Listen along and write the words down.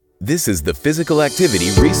This is the Physical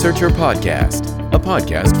Activity Researcher Podcast, a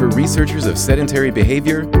podcast for researchers of sedentary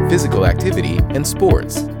behavior, physical activity, and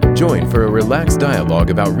sports. Join for a relaxed dialogue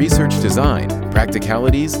about research design,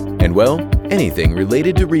 practicalities, and, well, anything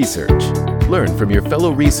related to research. Learn from your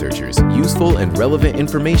fellow researchers useful and relevant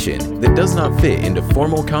information that does not fit into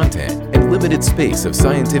formal content and limited space of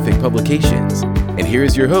scientific publications. And here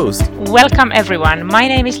is your host. Welcome everyone. My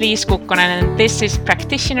name is Liis Kukkonen and this is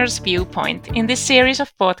Practitioner's Viewpoint. In this series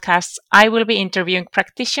of podcasts, I will be interviewing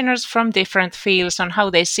practitioners from different fields on how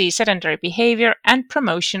they see sedentary behavior and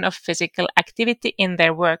promotion of physical activity in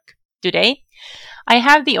their work. Today, I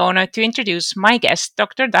have the honor to introduce my guest,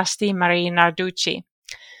 Dr. Dusty Marie Narducci.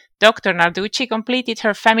 Dr. Narducci completed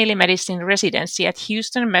her family medicine residency at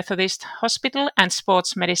Houston Methodist Hospital and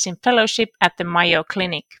sports medicine fellowship at the Mayo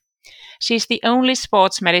Clinic. She is the only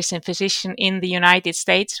sports medicine physician in the United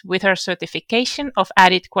States with her certification of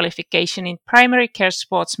added qualification in primary care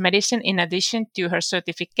sports medicine in addition to her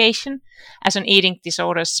certification as an eating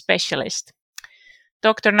disorders specialist.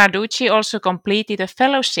 Dr. Narducci also completed a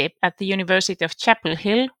fellowship at the University of Chapel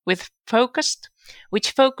Hill which focused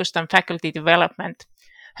on faculty development.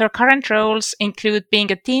 Her current roles include being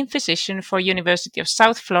a team physician for University of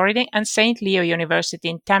South Florida and St. Leo University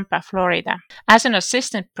in Tampa, Florida. As an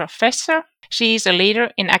assistant professor, she is a leader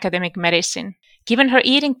in academic medicine. Given her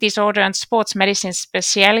eating disorder and sports medicine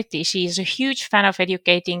specialty, she is a huge fan of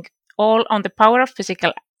educating all on the power of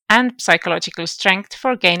physical and psychological strength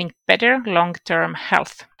for gaining better long-term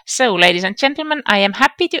health. So, ladies and gentlemen, I am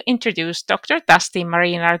happy to introduce Dr. Dusty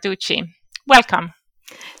Marie Narducci. Welcome.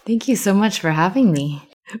 Thank you so much for having me.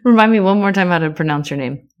 Remind me one more time how to pronounce your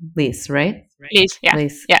name. Liis, right? Liis, yeah.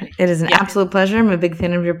 Liis. Yeah. It is an absolute pleasure. I'm a big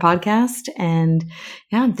fan of your podcast. And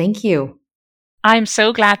thank you. I'm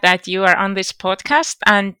so glad that you are on this podcast.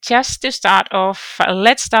 And just to start off,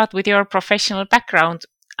 let's start with your professional background.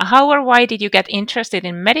 How or why did you get interested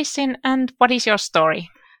in medicine and what is your story?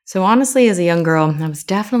 So honestly, as a young girl, I was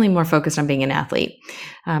definitely more focused on being an athlete.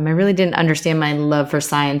 I really didn't understand my love for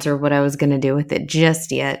science or what I was going to do with it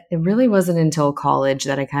just yet. It really wasn't until college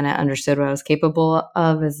that I kind of understood what I was capable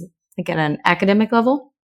of as at an academic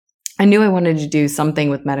level. I knew I wanted to do something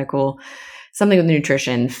with medical, something with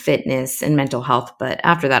nutrition, fitness, and mental health. But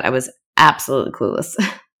after that, I was absolutely clueless.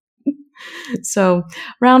 So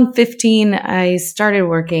around 15, I started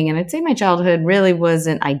working, and I'd say my childhood really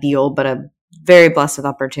wasn't ideal, but a very blessed with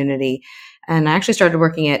opportunity. And I actually started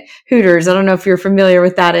working at Hooters. I don't know if you're familiar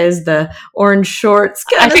with that is, the orange shorts.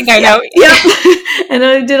 I think I know. Yeah. And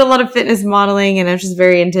I did a lot of fitness modeling, and I was just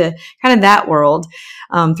very into kind of that world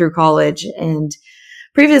through college. And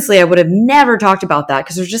previously, I would have never talked about that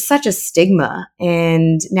because there's just such a stigma.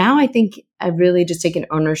 And now I think I've really just taken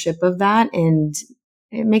ownership of that, and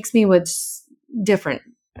it makes me what's different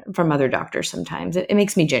from other doctors sometimes. It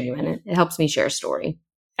makes me genuine. It helps me share a story.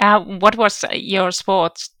 What was your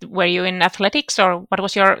sport? Were you in athletics or what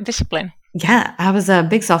was your discipline? Yeah, I was a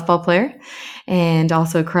big softball player and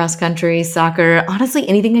also cross country, soccer. Honestly,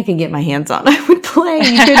 anything I could get my hands on, I would play.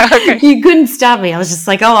 You couldn't stop me. I was just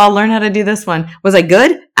like, I'll learn how to do this one. Was I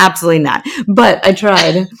good? Absolutely not. But I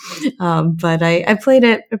tried. But I played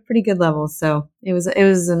at a pretty good level. So it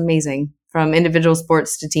was amazing. From individual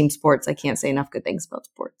sports to team sports, I can't say enough good things about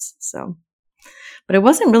sports. But it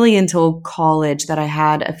wasn't really until college that I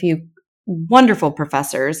had a few wonderful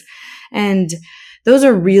professors. And those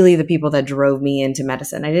are really the people that drove me into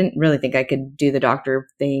medicine. I didn't really think I could do the doctor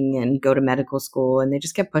thing and go to medical school. And they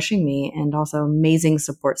just kept pushing me, and also amazing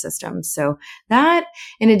support systems. So that,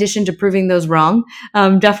 in addition to proving those wrong,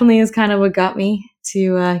 definitely is kind of what got me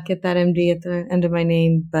to get that MD at the end of my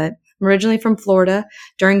name. But I'm originally from Florida.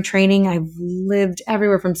 During training, I've lived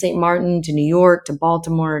everywhere from St. Martin to New York to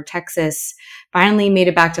Baltimore, Texas. Finally made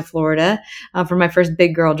it back to Florida for my first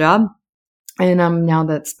big girl job. And I'm now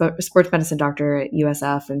the sports medicine doctor at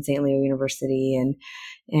USF and St. Leo University.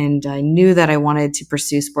 And I knew that I wanted to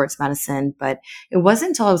pursue sports medicine, but it wasn't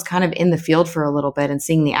until I was kind of in the field for a little bit and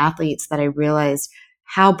seeing the athletes that I realized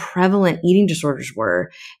how prevalent eating disorders were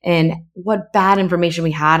and what bad information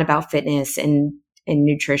we had about fitness and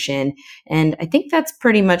nutrition. And I think that's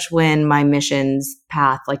pretty much when my mission's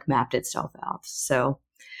path mapped itself out. So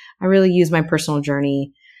I really use my personal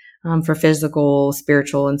journey for physical,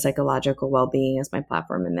 spiritual, and psychological well-being as my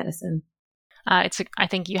platform in medicine. I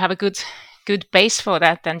think you have a good base for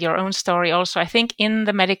that, and your own story also. I think in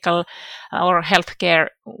the medical or healthcare,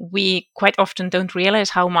 we quite often don't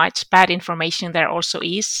realize how much bad information there also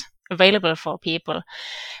is available for people.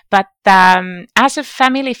 But as a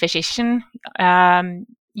family physician,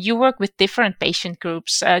 you work with different patient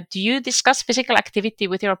groups. Do you discuss physical activity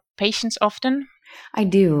with your patients often? I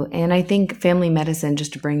do. And I think family medicine,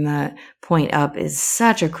 just to bring that point up, is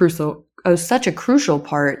such a crucial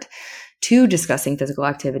part to discussing physical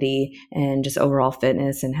activity and just overall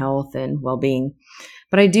fitness and health and well-being.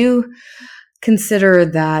 But I do consider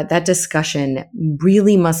that discussion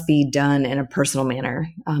really must be done in a personal manner.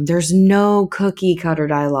 There's no cookie cutter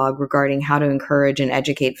dialogue regarding how to encourage and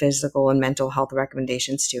educate physical and mental health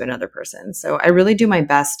recommendations to another person. So I really do my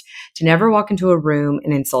best to never walk into a room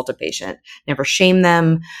and insult a patient, never shame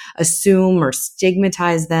them, assume or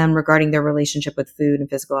stigmatize them regarding their relationship with food and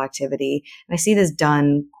physical activity. And I see this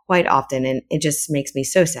done quite often, and it just makes me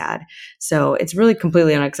so sad. So it's really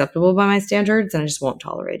completely unacceptable by my standards, and I just won't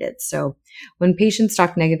tolerate it. So when patients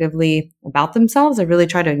talk negatively about themselves, I really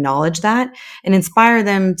try to acknowledge that and inspire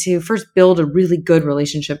them to first build a really good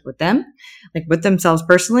relationship with them, like with themselves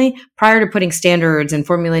personally, prior to putting standards and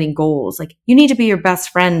formulating goals. Like, you need to be your best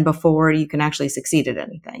friend before you can actually succeed at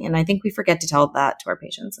anything. And I think we forget to tell that to our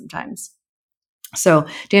patients sometimes. So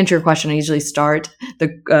to answer your question, I usually start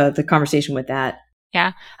the conversation with that.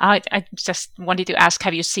 Yeah, I just wanted to ask,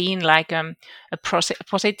 have you seen like a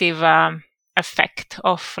positive effect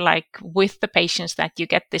of like with the patients that you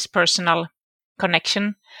get this personal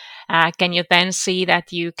connection? Can you then see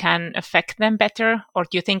that you can affect them better, or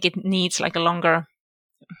do you think it needs like a longer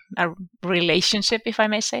relationship, if I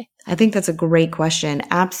may say? I think that's a great question.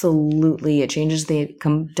 Absolutely. It changes the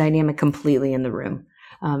dynamic completely in the room.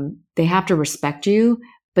 They have to respect you,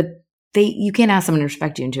 but you can't ask someone to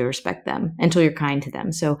respect you until you respect them, until you're kind to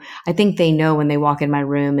them. So I think they know when they walk in my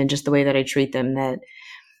room and just the way that I treat them that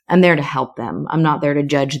I'm there to help them. I'm not there to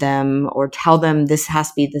judge them or tell them this has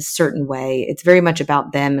to be this certain way. It's very much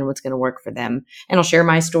about them and what's going to work for them. And I'll share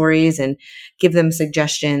my stories and give them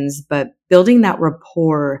suggestions, but building that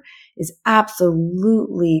rapport is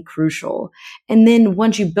absolutely crucial. And then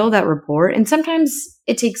once you build that rapport, and sometimes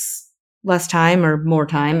it takes less time or more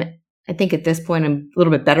time. I think at this point, I'm a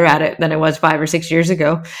little bit better at it than I was 5 or 6 years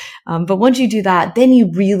ago. But once you do that, then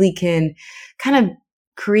you really can kind of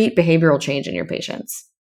create behavioral change in your patients.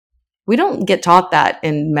 We don't get taught that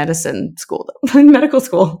in medicine school, though, in medical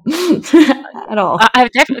school at all. I've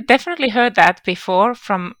definitely heard that before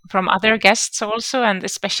from other guests also, and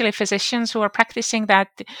especially physicians who are practicing that,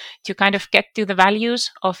 to kind of get to the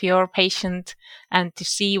values of your patient and to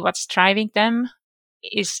see what's driving them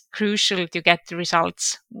is crucial to get the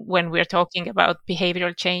results when we're talking about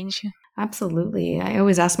behavioral change. Absolutely. I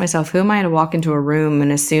always ask myself, who am I to walk into a room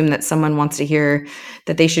and assume that someone wants to hear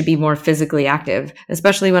that they should be more physically active,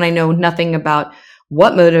 especially when I know nothing about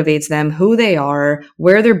what motivates them, who they are,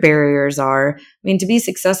 where their barriers are. I mean, to be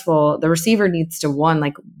successful, the receiver needs to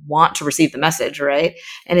want to receive the message, right?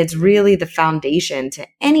 And it's really the foundation to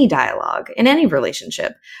any dialogue in any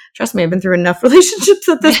relationship. Trust me, I've been through enough relationships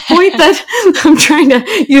at this point that I'm trying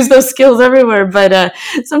to use those skills everywhere. But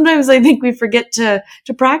sometimes I think we forget to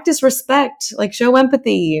practice respect, like show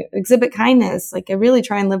empathy, exhibit kindness. Like I really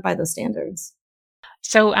try and live by those standards.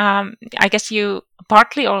 So I guess you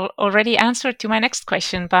partly already answered to my next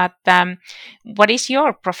question, but what is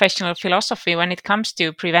your professional philosophy when it comes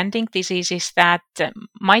to preventing diseases that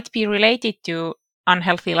might be related to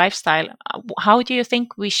unhealthy lifestyle? How do you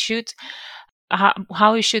think we should,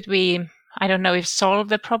 how should we, I don't know if solve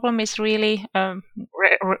the problem is really a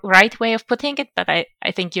right way of putting it, but I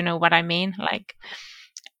think you know what I mean, like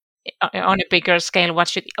on a bigger scale,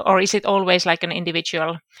 or is it always like an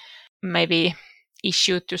individual, maybe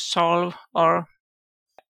issue to solve, or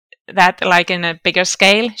that like in a bigger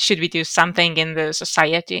scale, should we do something in the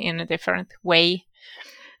society in a different way?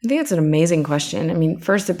 I think that's an amazing question. I mean,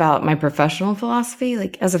 first about my professional philosophy,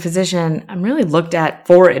 like as a physician, I'm really looked at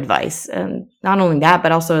for advice, and not only that,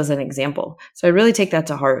 but also as an example. So I really take that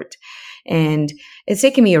to heart. And it's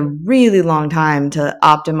taken me a really long time to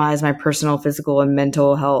optimize my personal, physical, and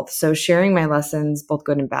mental health. So sharing my lessons, both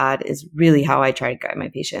good and bad, is really how I try to guide my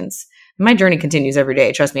patients. My journey continues every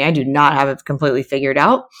day. Trust me, I do not have it completely figured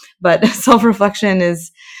out, but self-reflection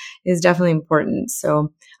is definitely important.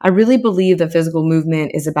 So I really believe that physical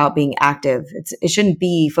movement is about being active. It shouldn't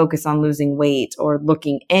be focused on losing weight or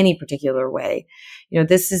looking any particular way. You know,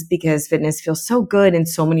 this is because fitness feels so good in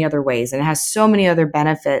so many other ways, and it has so many other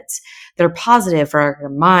benefits that are positive for our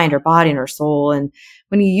mind, our body, and our soul. And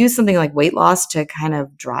when you use something like weight loss to kind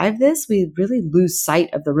of drive this, we really lose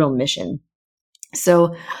sight of the real mission.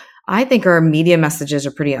 So I think our media messages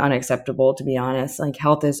are pretty unacceptable, to be honest. Like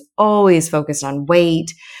health is always focused on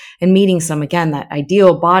weight and meeting that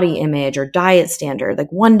ideal body image or diet standard.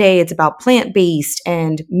 Like one day it's about plant-based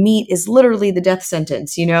and meat is literally the death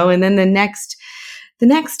sentence, and then the next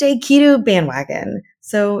day keto bandwagon.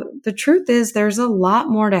 So the truth is there's a lot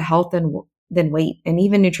more to health than than weight, and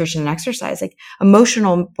even nutrition and exercise, like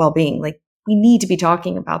emotional well-being. Like, we need to be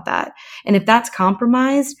talking about that. And if that's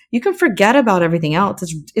compromised, you can forget about everything else.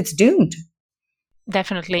 It's doomed.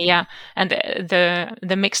 Definitely, yeah. And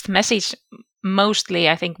the mixed message, mostly,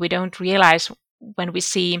 I think we don't realize when we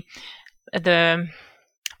see the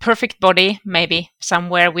perfect body, maybe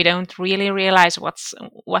somewhere, we don't really realize what's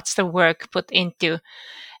the work put into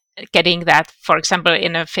getting that, for example,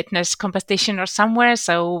 in a fitness competition or somewhere.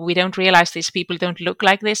 So we don't realize these people don't look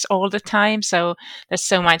like this all the time. So there's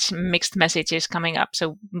so much mixed messages coming up.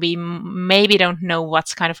 So we maybe don't know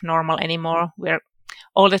what's kind of normal anymore. We're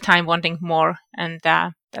all the time wanting more, and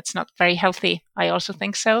that's not very healthy. I also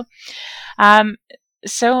think so.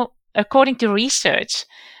 So according to research,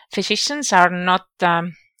 physicians are not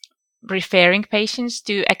referring patients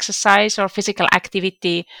to exercise or physical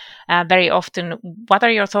activity very often. What are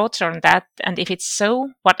your thoughts on that? And if it's so,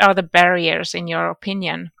 what are the barriers in your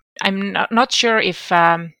opinion? I'm not sure if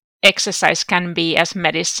exercise can be as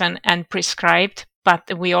medicine and prescribed,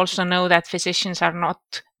 but we also know that physicians are not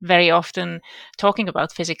very often talking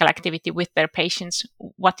about physical activity with their patients.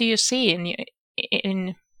 What do you see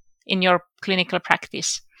in your clinical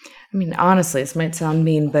practice? I mean, honestly, this might sound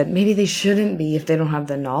mean, but maybe they shouldn't be if they don't have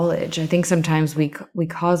the knowledge. I think sometimes we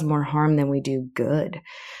cause more harm than we do good.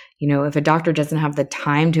 You know, if a doctor doesn't have the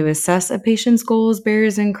time to assess a patient's goals,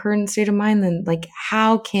 barriers, and current state of mind, then like,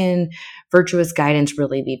 how can virtuous guidance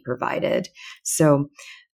really be provided? So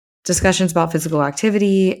discussions about physical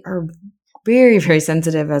activity are very, very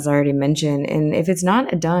sensitive, as I already mentioned. And if it's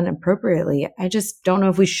not done appropriately, I just don't know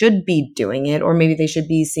if we should be doing it, or maybe they should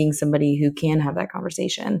be seeing somebody who can have that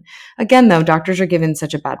conversation. Again, though, doctors are given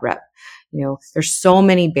such a bad rep. You know, there's so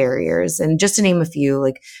many barriers. And just to name a few,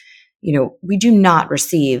 like, you know, we do not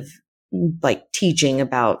receive like teaching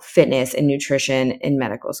about fitness and nutrition in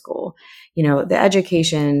medical school. You know, the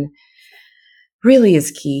education really is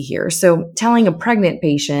key here. So telling a pregnant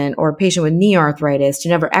patient or a patient with knee arthritis to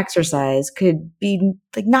never exercise could be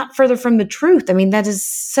like not further from the truth. I mean, that is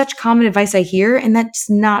such common advice I hear, and that's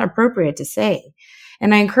not appropriate to say.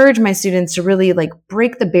 And I encourage my students to really like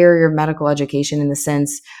break the barrier of medical education in the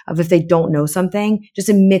sense of, if they don't know something, just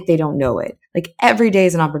admit they don't know it. Like, every day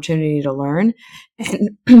is an opportunity to learn,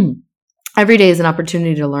 and every day is an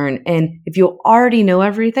opportunity to learn. And if you already know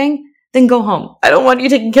everything, then go home. I don't want you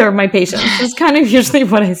taking care of my patients. That's kind of usually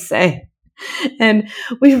what I say. And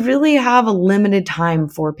we really have a limited time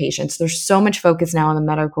for patients. There's so much focus now in the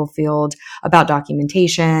medical field about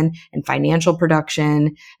documentation and financial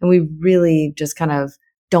production. And we really just kind of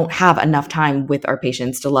don't have enough time with our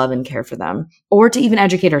patients to love and care for them, or to even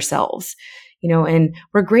educate ourselves. You know, and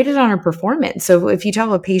we're graded on our performance. So if you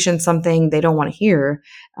tell a patient something they don't want to hear,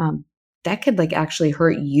 that could like actually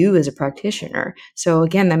hurt you as a practitioner. So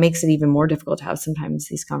again, that makes it even more difficult to have sometimes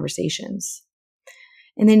these conversations.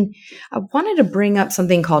 And then I wanted to bring up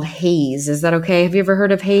something called HAES. Is that okay? Have you ever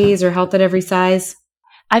heard of HAES, or Health at Every Size?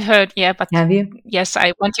 I've heard, yeah, but have you? Yes,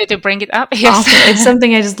 I want you to bring it up. Yes. Awesome. It's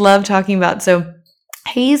something I just love talking about. So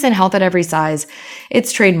HAES and Health at Every Size,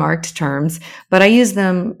 it's trademarked terms, but I use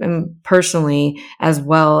them personally as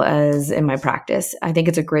well as in my practice. I think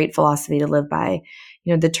it's a great philosophy to live by.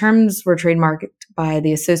 You know, the terms were trademarked by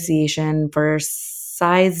the Association for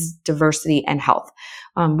Size, Diversity, and Health,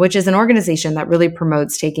 which is an organization that really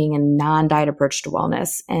promotes taking a non-diet approach to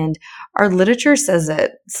wellness. And our literature says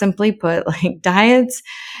it, simply put, like, diets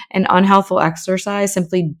and unhealthful exercise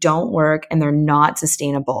simply don't work, and they're not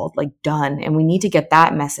sustainable, like, done. And we need to get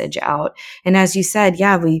that message out. And as you said,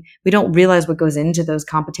 yeah, we don't realize what goes into those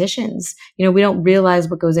competitions. You know, we don't realize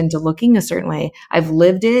what goes into looking a certain way. I've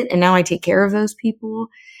lived it, and now I take care of those people.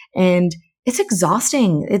 And it's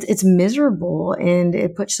exhausting. It's miserable, and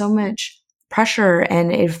it puts so much pressure,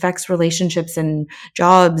 and it affects relationships and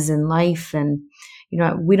jobs and life. And, you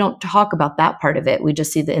know, we don't talk about that part of it. We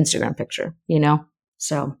just see the Instagram picture, you know?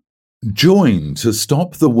 So join to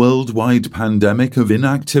stop the worldwide pandemic of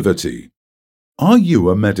inactivity. Are you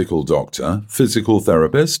a medical doctor, physical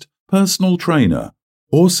therapist, personal trainer,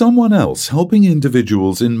 or someone else helping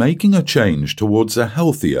individuals in making a change towards a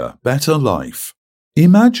healthier, better life?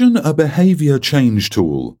 Imagine a behavior change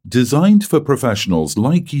tool designed for professionals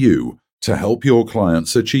like you to help your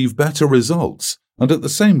clients achieve better results and at the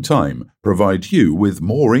same time provide you with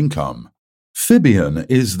more income. Fibion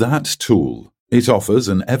is that tool. It offers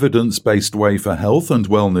an evidence-based way for health and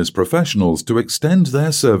wellness professionals to extend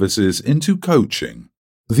their services into coaching.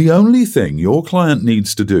 The only thing your client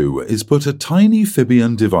needs to do is put a tiny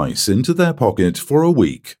Fibion device into their pocket for a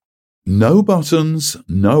week. No buttons,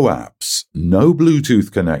 no apps, no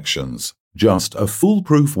Bluetooth connections, just a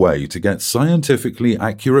foolproof way to get scientifically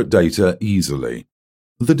accurate data easily.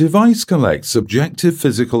 The device collects objective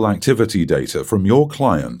physical activity data from your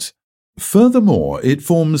client. Furthermore, it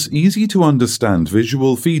forms easy-to-understand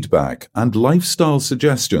visual feedback and lifestyle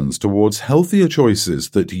suggestions towards healthier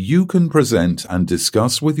choices that you can present and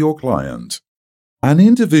discuss with your client. An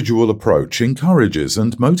individual approach encourages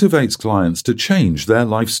and motivates clients to change their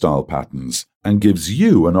lifestyle patterns and gives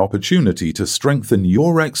you an opportunity to strengthen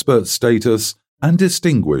your expert status and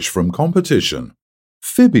distinguish from competition.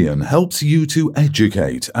 Fibion helps you to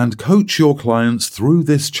educate and coach your clients through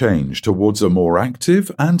this change towards a more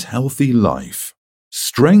active and healthy life.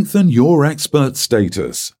 Strengthen your expert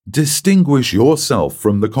status. Distinguish yourself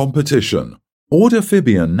from the competition. Order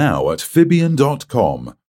Fibion now at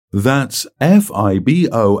Fibion.com. That's Fibon.com.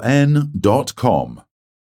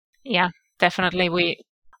 Yeah, definitely.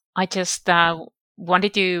 I just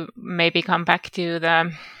wanted to maybe come back to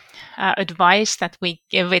the advice that we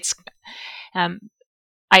give.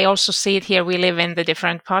 I also see it here. We live in the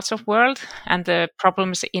different parts of the world, and the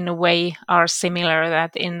problems in a way are similar,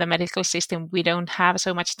 that in the medical system, we don't have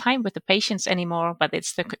so much time with the patients anymore, but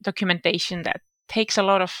it's the documentation that takes a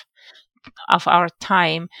lot of our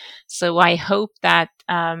time. So I hope that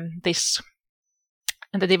the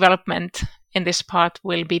development in this part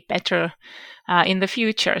will be better in the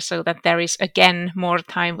future, so that there is again more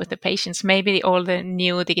time with the patients. Maybe all the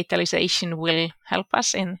new digitalization will help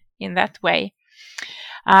us in that way.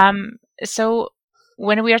 So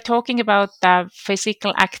when we are talking about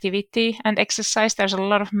physical activity and exercise, there's a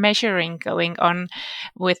lot of measuring going on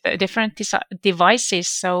with different devices.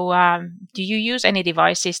 So do you use any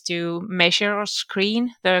devices to measure or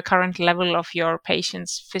screen the current level of your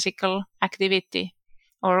patient's physical activity?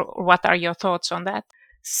 Or what are your thoughts on that?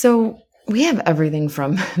 So we have everything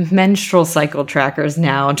from menstrual cycle trackers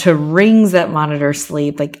now to rings that monitor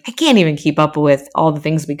sleep. Like, I can't even keep up with all the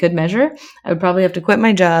things we could measure. I would probably have to quit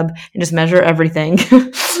my job and just measure everything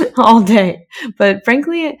all day. But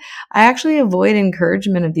frankly, I actually avoid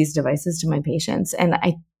encouragement of these devices to my patients. And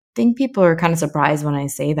I think people are kind of surprised when I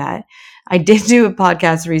say that. I did do a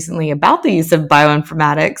podcast recently about the use of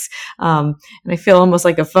bioinformatics. And I feel almost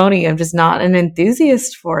like a phony. I'm just not an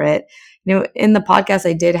enthusiast for it. You know, in the podcast,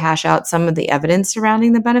 I did hash out some of the evidence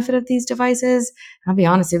surrounding the benefit of these devices. I'll be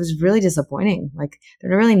honest, it was really disappointing. Like,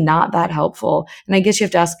 they're really not that helpful. And I guess you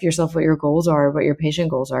have to ask yourself what your goals are, what your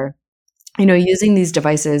patient goals are. You know, using these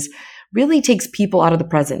devices really takes people out of the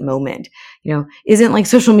present moment. You know, isn't like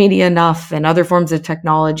social media enough and other forms of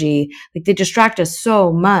technology? Like, they distract us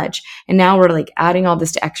so much. And now we're like adding all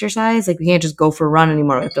this to exercise. Like, we can't just go for a run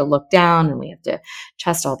anymore. We have to look down and we have to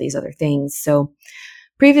test all these other things. So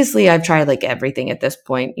previously, I've tried like everything at this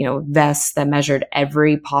point, you know, vests that measured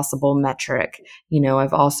every possible metric. You know,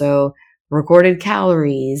 I've also recorded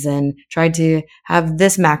calories and tried to have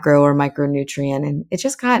this macro or micronutrient. And it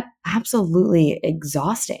just got absolutely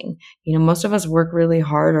exhausting. You know, most of us work really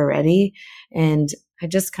hard already. And I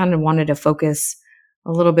just kind of wanted to focus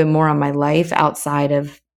a little bit more on my life outside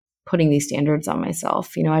of putting these standards on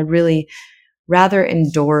myself. You know, I'd really rather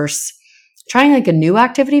endorse trying like a new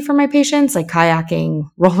activity for my patients, like kayaking,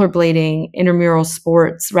 rollerblading, intramural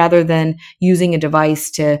sports, rather than using a device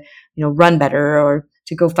to, you know, run better or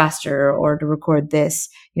to go faster or to record this.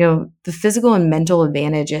 You know, the physical and mental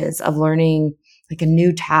advantages of learning like a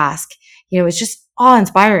new task, you know, it's just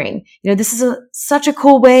awe-inspiring. You know, this is such a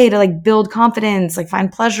cool way to like build confidence, like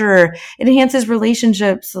find pleasure. It enhances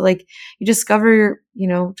relationships. So like you discover, you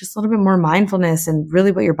know, just a little bit more mindfulness and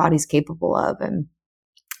really what your body's capable of. And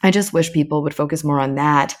I just wish people would focus more on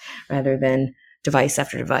that rather than device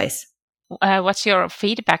after device. What's your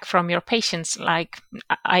feedback from your patients? Like,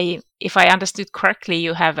 if I understood correctly,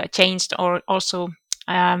 you have changed or also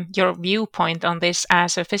your viewpoint on this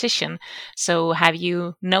as a physician. So have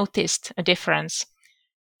you noticed a difference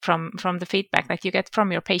from the feedback that you get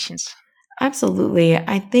from your patients? Absolutely.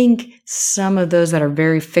 I think some of those that are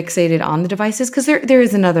very fixated on the devices, because there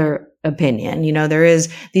is another opinion, you know, there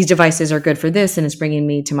is these devices are good for this and it's bringing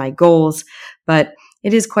me to my goals. But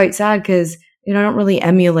it is quite sad because, you know, I don't really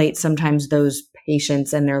emulate sometimes those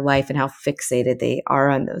patients and their life and how fixated they are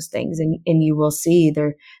on those things. And you will see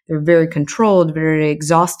they're very controlled, very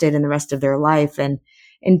exhausted in the rest of their life. And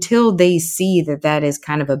until they see that that is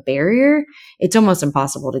kind of a barrier, it's almost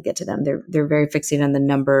impossible to get to them. They're very fixated on the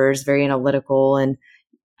numbers, very analytical, and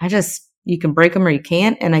you can break them or you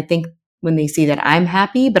can't. And I think when they see that I'm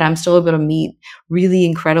happy, but I'm still able to meet really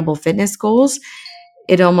incredible fitness goals,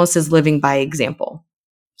 it almost is living by example.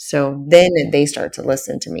 So then they start to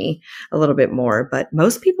listen to me a little bit more. But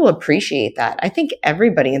most people appreciate that. I think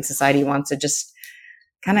everybody in society wants to just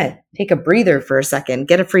kind of take a breather for a second,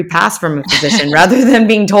 get a free pass from a physician rather than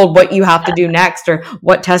being told what you have to do next or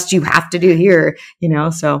what test you have to do here,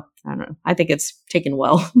 so I don't know. I think it's taken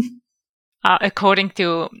well. According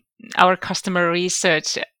to our customer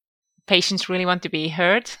research, patients really want to be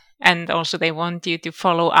heard, and also they want you to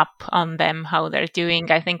follow up on them, how they're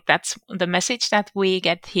doing. I think that's the message that we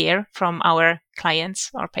get here from our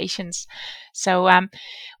clients or patients. So,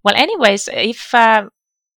 anyways, if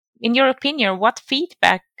in your opinion, what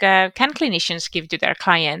feedback can clinicians give to their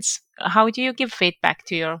clients? How do you give feedback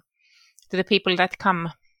to the people that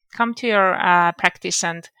come to your practice,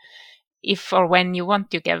 and if or when you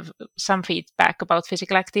want to give some feedback about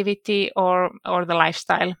physical activity or the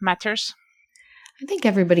lifestyle matters? I think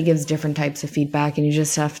everybody gives different types of feedback, and you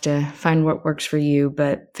just have to find what works for you.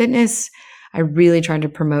 But fitness, I really try to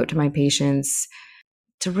promote to my patients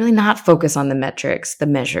to really not focus on the metrics, the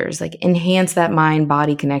measures, like enhance that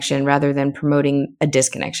mind-body connection rather than promoting a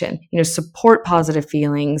disconnection. Support positive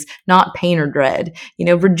feelings, not pain or dread.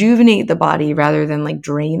 Rejuvenate the body rather than like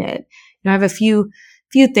drain it. I have a few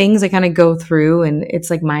things I kind of go through, and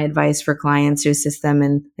it's like my advice for clients to assist them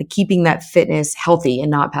in like keeping that fitness healthy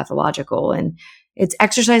and not pathological. And it's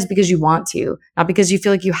exercise because you want to, not because you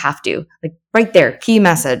feel like you have to. Like right there, key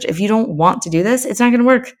message. If you don't want to do this, it's not going to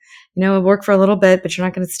work. It'll work for a little bit, but you're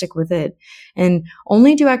not going to stick with it. And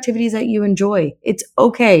only do activities that you enjoy. It's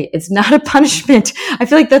okay. It's not a punishment. I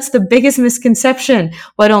feel like that's the biggest misconception.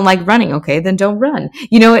 Well, I don't like running. Okay, then don't run.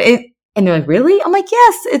 And they're like, really? I'm like,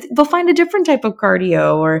 yes, they'll find a different type of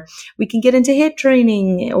cardio, or we can get into HIIT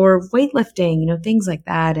training or weightlifting, things like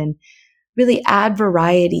that. And really add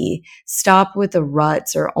variety, stop with the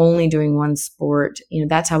ruts or only doing one sport.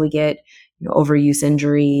 That's how we get overuse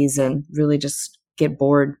injuries and really just get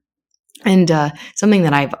bored. And something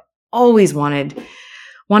that I've always wanted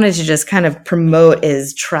to just kind of promote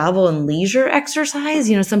is travel and leisure exercise.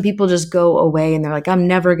 Some people just go away and they're like, I'm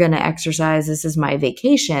never going to exercise. This is my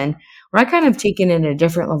vacation. Where I kind of taken it at a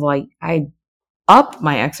different level. I up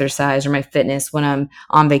my exercise or my fitness when I'm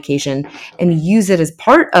on vacation and use it as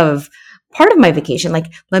part of my vacation. Like,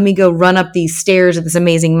 let me go run up these stairs of this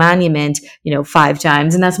amazing monument, 5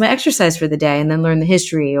 times. And that's my exercise for the day. And then learn the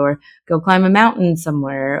history, or go climb a mountain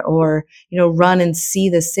somewhere, or, run and see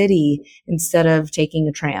the city instead of taking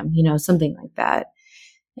a tram, something like that.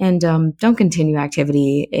 And don't continue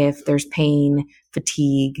activity if there's pain,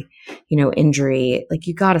 fatigue, injury. Like,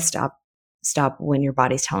 you got to stop when your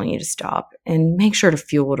body's telling you to stop, and make sure to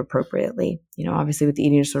fuel it appropriately. Obviously with the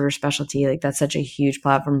eating disorder specialty, like that's such a huge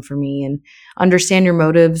platform for me. And understand your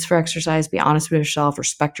motives for exercise, be honest with yourself,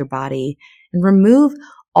 respect your body, and remove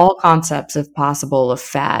all concepts if possible of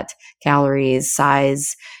fat, calories,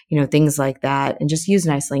 size, things like that, and just use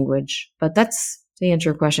nice language. But that's, to answer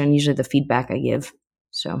your question, usually the feedback I give.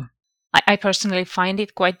 So I personally find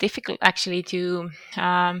it quite difficult actually to,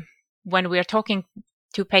 when we are talking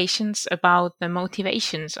to patients about the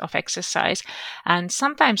motivations of exercise. And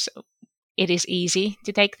sometimes it is easy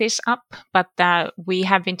to take this up, but we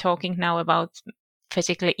have been talking now about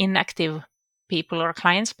physically inactive people or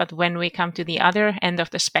clients. But when we come to the other end of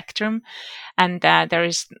the spectrum, and there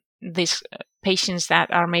is these patients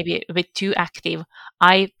that are maybe a bit too active,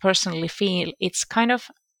 I personally feel it's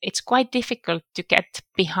quite difficult to get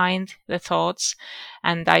behind the thoughts.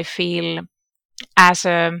 And I feel, as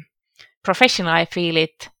a professional, I feel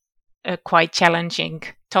it a quite challenging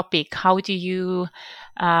topic. How do you,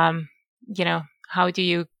 how do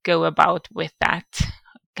you go about with that?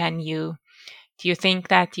 Do you think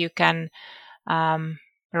that you can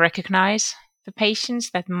recognize the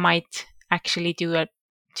patients that might actually do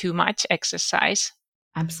too much exercise?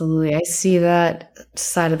 Absolutely. I see that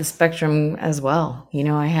side of the spectrum as well.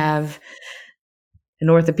 I have an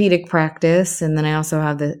orthopedic practice, and then I also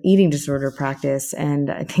have the eating disorder practice. And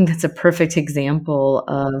I think that's a perfect example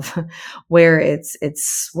of where it's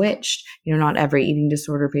switched. Not every eating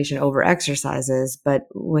disorder patient over exercises, but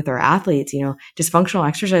with our athletes, dysfunctional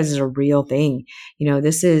exercise is a real thing.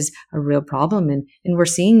 This is a real problem. And we're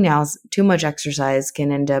seeing now too much exercise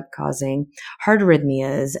can end up causing heart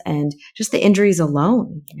arrhythmias and just the injuries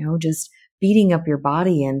alone, just beating up your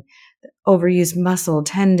body and overused muscle,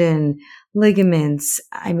 tendon, ligaments.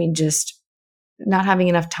 I mean, just not having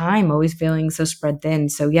enough time, always feeling so spread thin.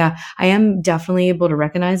 So yeah, I am definitely able to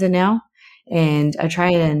recognize it now. And I try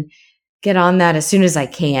and get on that as soon as I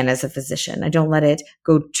can as a physician. I don't let it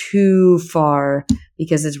go too far,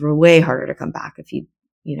 because it's way harder to come back if you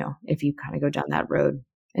kind of go down that road.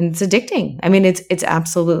 And it's addicting. I mean, it's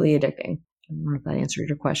absolutely addicting. I don't know if that answered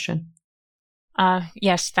your question.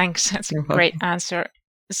 Yes, thanks. That's a great answer.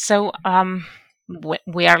 So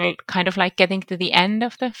we are kind of like getting to the end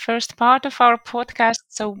of the first part of our podcast.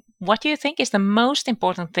 So what do you think is the most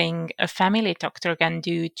important thing a family doctor can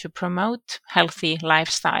do to promote healthy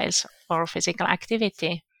lifestyles or physical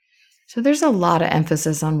activity? So there's a lot of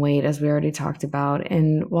emphasis on weight, as we already talked about.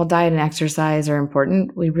 And while diet and exercise are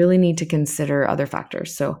important, we really need to consider other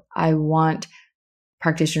factors. So I want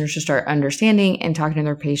practitioners to start understanding and talking to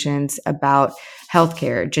their patients about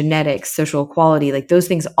healthcare, genetics, social equality. Like those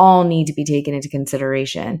things all need to be taken into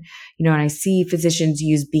consideration. And I see physicians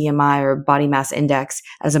use BMI or body mass index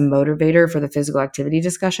as a motivator for the physical activity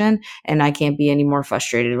discussion. And I can't be any more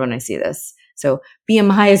frustrated when I see this. So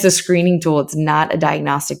BMI is a screening tool. It's not a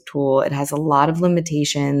diagnostic tool. It has a lot of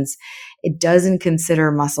limitations. It doesn't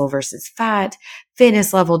consider muscle versus fat,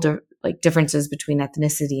 fitness level, differences between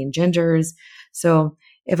ethnicity and genders. So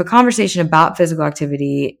if a conversation about physical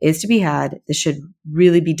activity is to be had, this should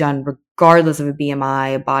really be done regardless of a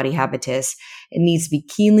BMI, a body habitus. It needs to be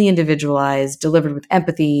keenly individualized, delivered with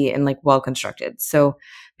empathy, and well constructed. So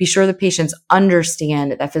be sure the patients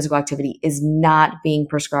understand that physical activity is not being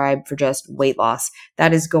prescribed for just weight loss.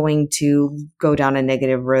 That is going to go down a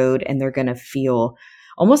negative road, and they're going to feel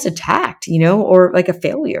almost attacked, or like a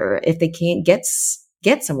failure if they can't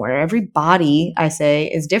get somewhere. Every body, I say,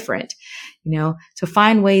 is different, so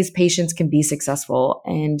find ways patients can be successful,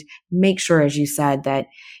 and make sure, as you said, that,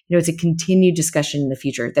 it's a continued discussion in the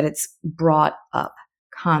future, that it's brought up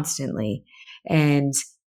constantly. And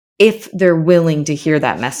if they're willing to hear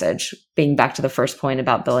that message, being back to the first point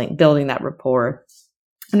about building that rapport.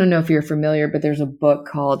 I don't know if you're familiar, but there's a book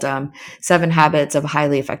called 7 Habits of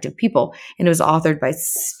Highly Effective People, and it was authored by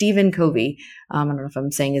Stephen Covey. I don't know if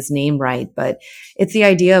I'm saying his name right, but it's the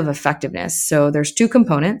idea of effectiveness. So there's 2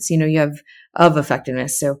 components, you have of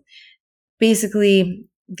effectiveness. So basically,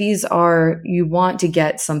 these are, you want to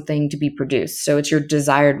get something to be produced. So it's your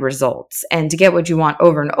desired results. And to get what you want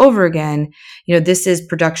over and over again, this is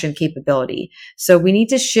production capability. So we need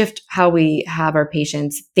to shift how we have our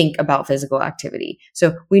patients think about physical activity.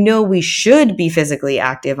 So we know we should be physically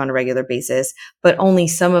active on a regular basis, but only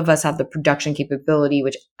some of us have the production capability,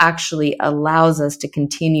 which actually allows us to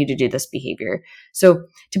continue to do this behavior. So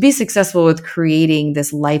to be successful with creating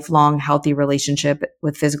this lifelong healthy relationship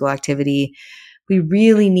with physical activity, we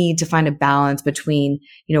really need to find a balance between,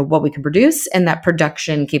 what we can produce and that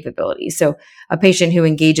production capability. So a patient who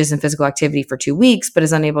engages in physical activity for 2 weeks, but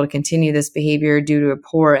is unable to continue this behavior due to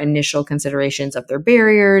poor initial considerations of their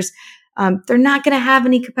barriers, they're not going to have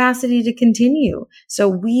any capacity to continue. So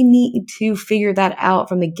we need to figure that out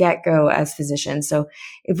from the get-go as physicians. So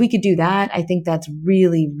if we could do that, I think that's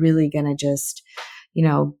really, really going to just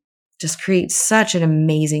create such an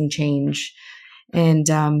amazing change. And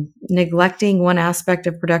neglecting one aspect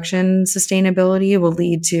of production sustainability will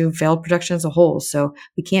lead to failed production as a whole. So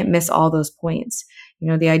we can't miss all those points.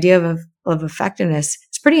 The idea of effectiveness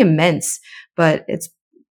is pretty immense, but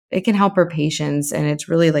it can help our patients, and it's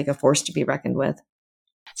really like a force to be reckoned with.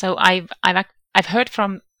 So I've heard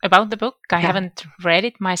about the book. I haven't read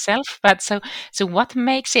it myself, but so what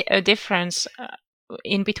makes it a difference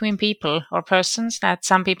in between people or persons, that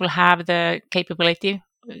some people have the capability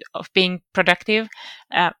of being productive,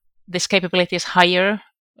 this capability is higher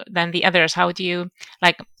than the others? How do you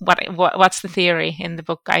what's the theory in the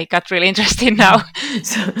book? I got really interested now.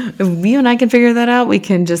 So if you and I can figure that out, we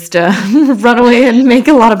can just run away and make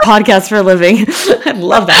a lot of podcasts for a living. I'd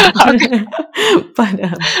love that.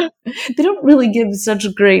 But they don't really give such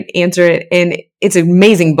a great answer, and it's an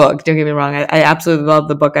amazing book, don't get me wrong. I absolutely love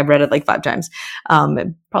the book. I've read it 5 times,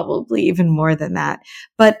 probably even more than that.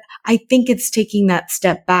 But I think it's taking that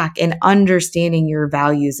step back and understanding your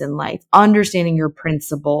values in life, understanding your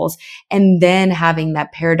principles, and then having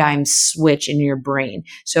that paradigm switch in your brain.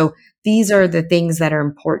 So these are the things that are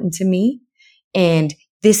important to me, and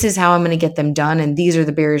this is how I'm going to get them done, and these are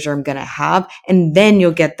the barriers I'm going to have, and then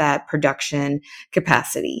you'll get that production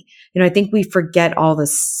capacity. I think we forget all the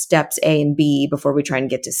steps A and B before we try and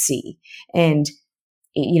get to C. And,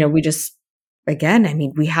 we just,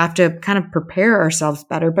 again, we have to kind of prepare ourselves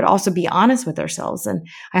better, but also be honest with ourselves. And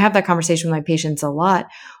I have that conversation with my patients a lot.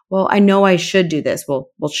 Well, I know I should do this. Well,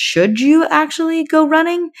 should you actually go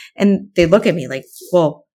running? And they look at me like,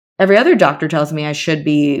 well, every other doctor tells me I should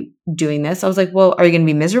be doing this. I was like, well, are you going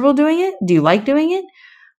to be miserable doing it? Do you like doing it?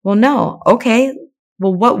 Well, no. Okay.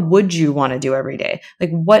 Well, what would you want to do every day?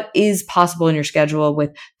 What is possible in your schedule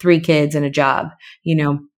with 3 kids and a job,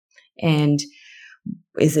 and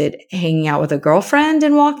is it hanging out with a girlfriend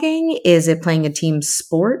and walking? Is it playing a team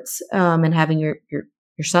sports, and having your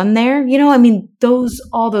your son there?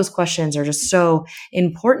 All those questions are just so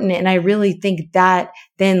important. And I really think that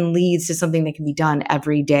then leads to something that can be done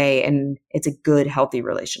every day. And it's a good, healthy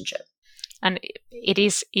relationship. And it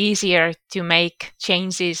is easier to make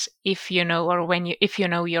changes if you know, if you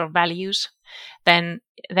know your values, then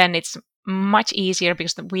it's much easier,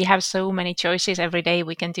 because we have so many choices every day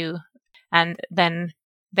we can do, and then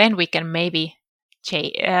we can maybe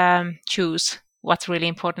choose what's really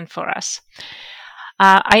important for us.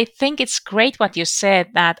 I think it's great what you said,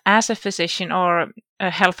 that as a physician or a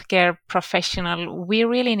healthcare professional, we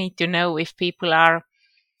really need to know if people are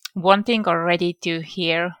wanting or ready to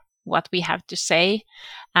hear what we have to say,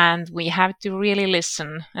 and we have to really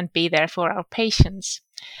listen and be there for our patients.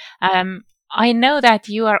 I know that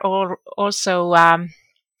you are also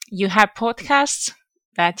you have podcasts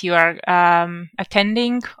that you are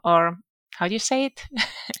attending, or how do you say it?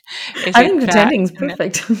 I think attending is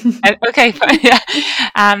perfect. Okay, fine.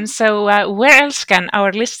 Yeah. So where else can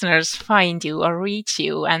our listeners find you or reach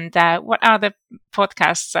you, and what are the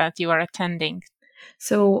podcasts that you are attending?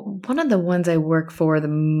 So one of the ones I work for the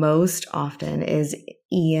most often is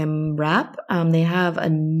EM:RAP. They have a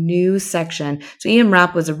new section. So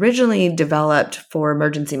EM:RAP was originally developed for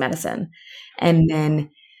emergency medicine. And then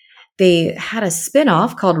they had a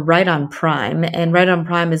spin-off called Right on Prime. And Right on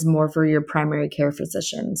Prime is more for your primary care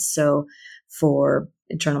physicians. So for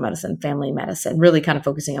internal medicine, family medicine, really kind of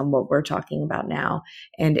focusing on what we're talking about now.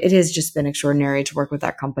 And it has just been extraordinary to work with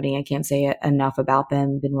that company. I can't say enough about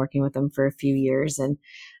them. Been working with them for a few years, and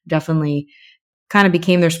definitely kind of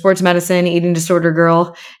became their sports medicine, eating disorder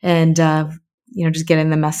girl, and, just getting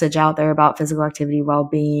the message out there about physical activity,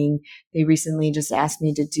 well-being. They recently just asked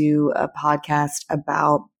me to do a podcast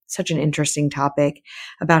about such an interesting topic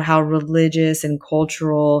about how religious and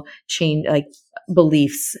cultural change, like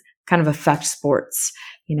beliefs, kind of affect sports.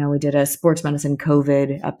 We did a sports medicine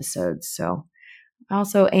COVID episode. So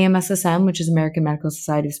also AMSSM, which is American Medical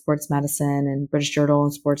Society of Sports Medicine, and British Journal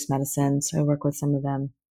of Sports Medicine. So I work with some of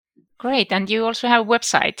them. Great. And you also have a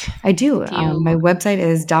website. I do. My website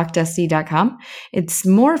is docdusty.com. It's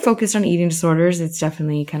more focused on eating disorders. It's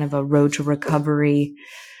definitely kind of a road to recovery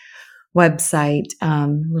website, a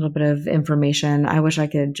little bit of information. I wish I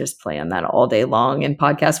could just play on that all day long and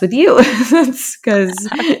podcast with you, because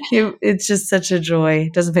it's just such a joy.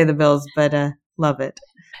 It doesn't pay the bills, but love it.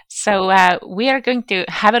 So we are going to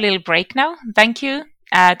have a little break now. Thank you,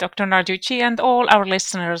 Dr. Narducci, and all our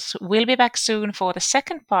listeners. We'll be back soon for the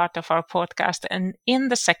second part of our podcast. And in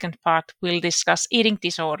the second part, we'll discuss eating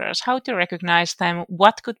disorders, how to recognize them,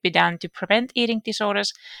 what could be done to prevent eating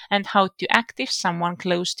disorders, and how to act if someone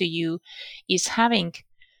close to you is having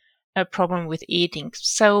a problem with eating.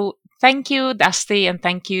 So thank you, Dusty, and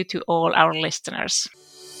thank you to all our listeners.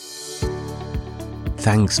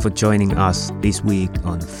 Thanks for joining us this week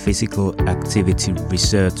on Physical Activity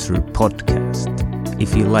Researcher Podcast.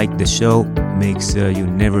 If you like the show, make sure you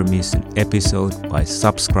never miss an episode by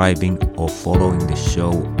subscribing or following the show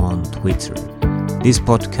on Twitter. This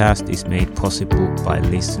podcast is made possible by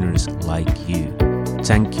listeners like you.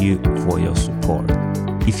 Thank you for your support.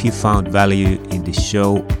 If you found value in the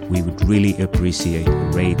show, we would really appreciate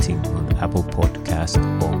a rating on Apple Podcast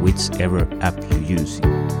or whichever app you're using.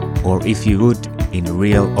 Or if you would, in a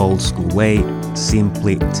real old school way,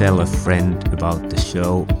 simply tell a friend about the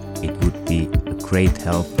show. It would be a great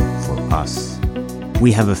help for us.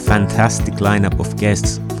 We have a fantastic lineup of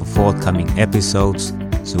guests for forthcoming episodes,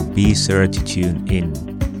 so be sure to tune in.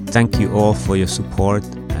 Thank you all for your support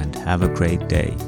and have a great day.